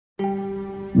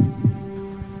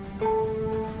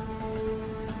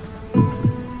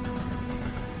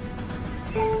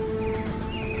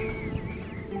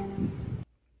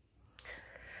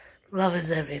Love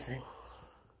is everything.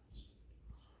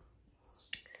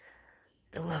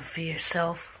 The love for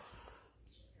yourself,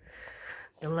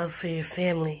 the love for your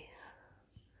family,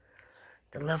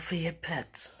 the love for your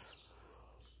pets.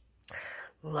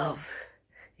 Love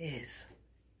is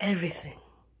everything.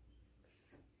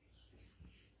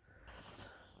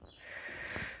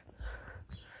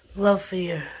 Love for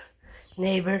your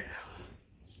neighbor,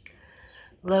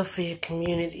 love for your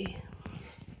community,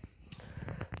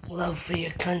 love for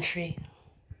your country.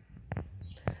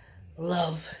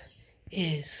 Love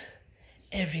is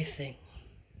everything.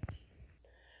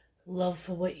 Love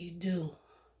for what you do,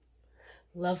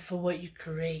 love for what you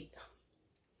create,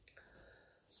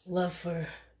 love for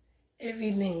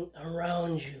everything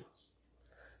around you.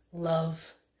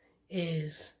 Love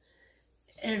is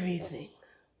everything.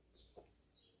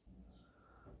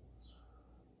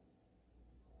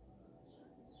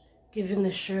 Giving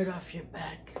the shirt off your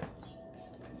back.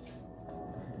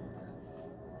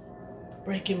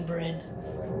 Breaking bread.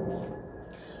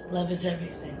 Love is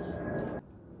everything.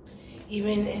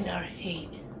 Even in our hate,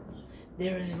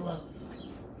 there is love.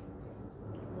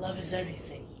 Love is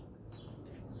everything.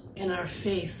 In our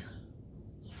faith,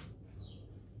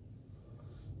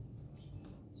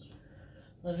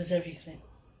 love is everything.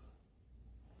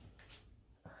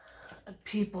 A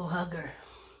people hugger,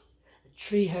 a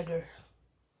tree hugger.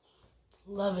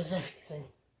 Love is everything.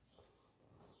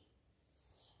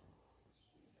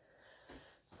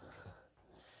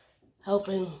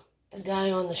 Helping the guy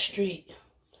on the street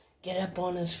get up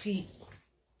on his feet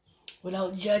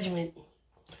without judgment.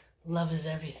 Love is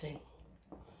everything.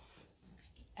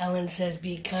 Ellen says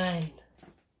be kind.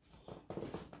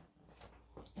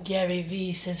 Gary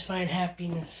V says find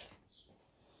happiness.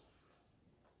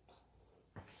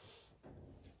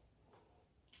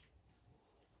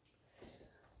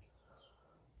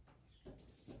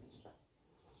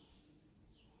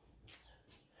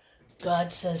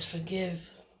 God says forgive,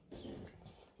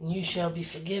 and you shall be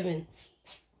forgiven.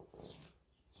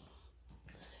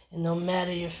 And no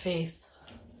matter your faith,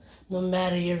 no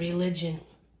matter your religion,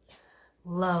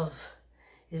 love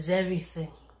is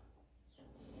everything.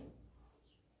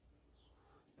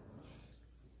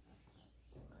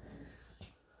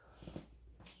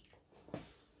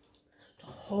 The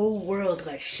whole world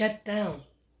got shut down.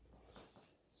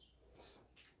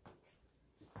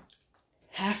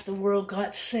 Half the world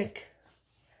got sick.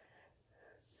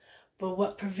 But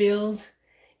what prevailed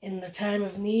in the time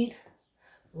of need?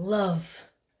 Love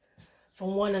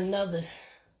for one another.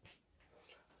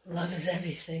 Love is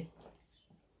everything.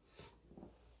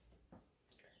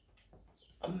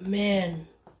 A man,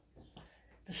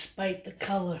 despite the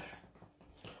color,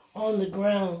 on the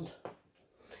ground,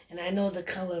 and I know the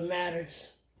color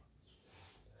matters,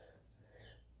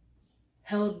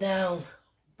 held down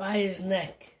by his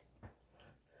neck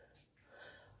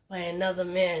by another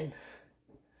man,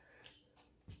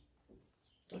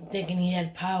 thinking he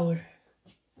had power.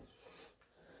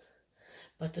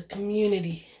 But the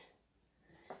community,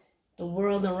 the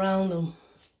world around him,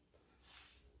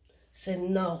 said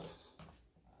no.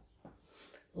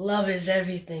 Love is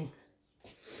everything.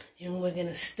 And we're going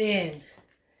to stand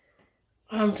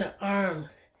arm to arm,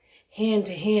 hand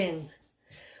to hand,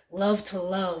 love to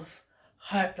love,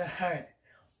 heart to heart.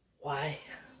 Why?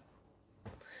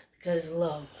 Because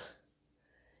love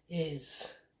is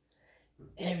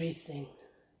everything.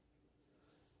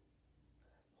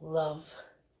 Love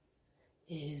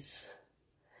is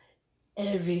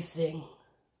everything.